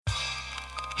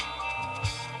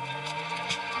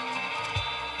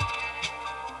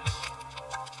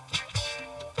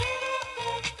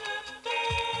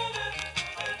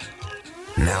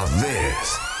Now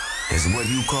this is what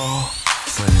you call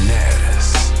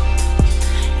finesse.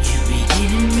 You be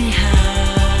getting me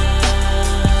high.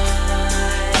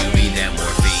 You be that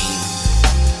morphine.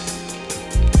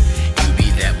 You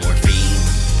be that morphine.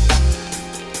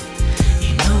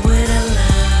 You know what I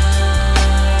like.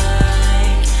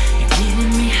 You're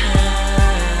getting me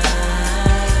high.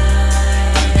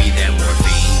 You be that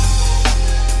morphine.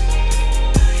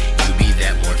 You be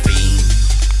that morphine.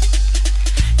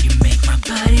 You make my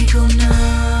body go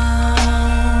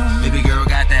numb. Baby girl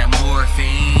got that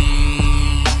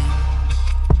morphine.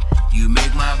 You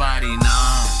make my body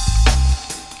numb.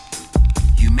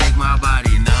 You make my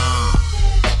body numb.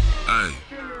 Ay,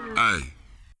 ay.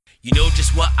 You know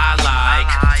just what I like.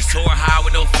 Just soar high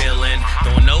with no feeling.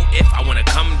 Don't know if I wanna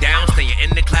come down. Staying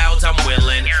in the clouds, I'm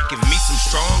willing. Giving me some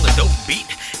strong, a dope beat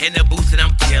in the booth and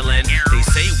I'm killing. They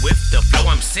say with the flow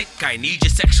I'm sick. I need your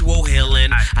sexual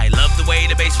healing. I love the way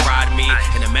the bass ride me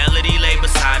and the melody lay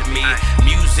beside me.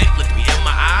 Music looked me in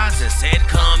my eyes and said,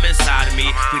 "Come inside me."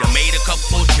 We done made a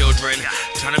couple children,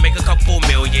 trying to make a couple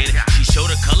million. She showed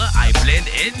a color, I blend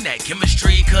in that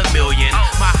chemistry chameleon.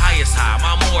 My highest high,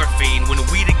 my morphine. When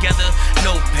we together,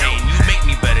 no pain. You make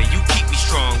me better, you keep me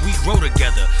strong. We grow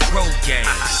together, road gang.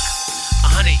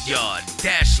 100-yard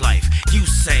dash life, you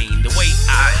sane. The way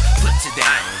I put it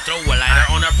down, throw a lighter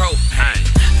on a propane.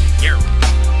 Yeah.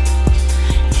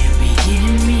 You be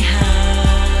getting me high.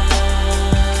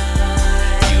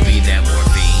 You be that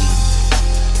morphine.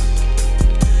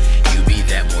 You be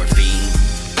that morphine.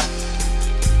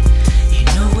 You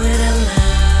know what I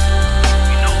like.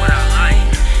 You know what I like.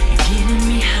 You're getting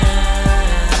me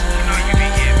high. You know you be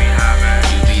getting me high, man.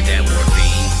 You be that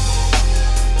morphine.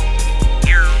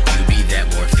 You be that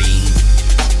morphine.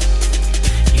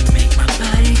 You make my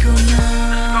body go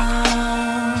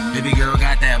numb. Baby girl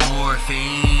got that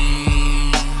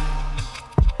morphine.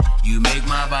 You make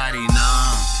my body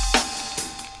numb.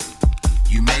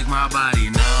 You make my body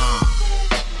numb.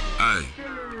 Ay,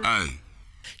 ay.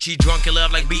 She drunk in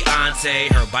love like Beyonce.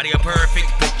 Her body a perfect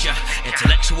picture.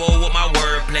 Intellectual with my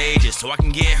wordplay, just so I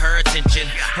can get her attention.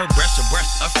 Her breath's a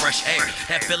breath of fresh air.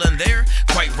 That feeling there,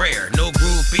 quite rare. No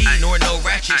groupie, nor no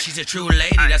ratchet. She's a true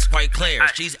lady, that's quite clear.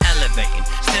 She's elevating,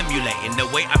 stimulating the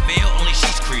way I feel. Only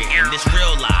she's creating this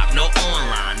real live, no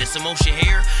online. This emotion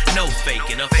here, no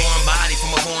faking. A foreign body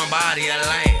from a foreign body, a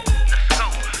land.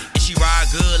 And she ride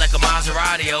good like a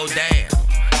Maserati, oh damn.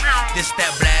 This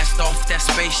that blast off that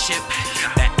spaceship,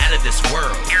 that out of this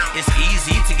world. It's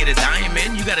easy to get a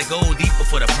diamond, you gotta go deeper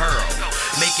for the pearl.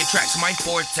 Making tracks my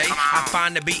forte, I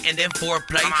find the beat and then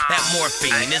foreplay. That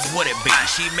morphine is what it be.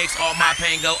 She makes all my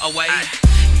pain go away.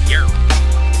 Yeah.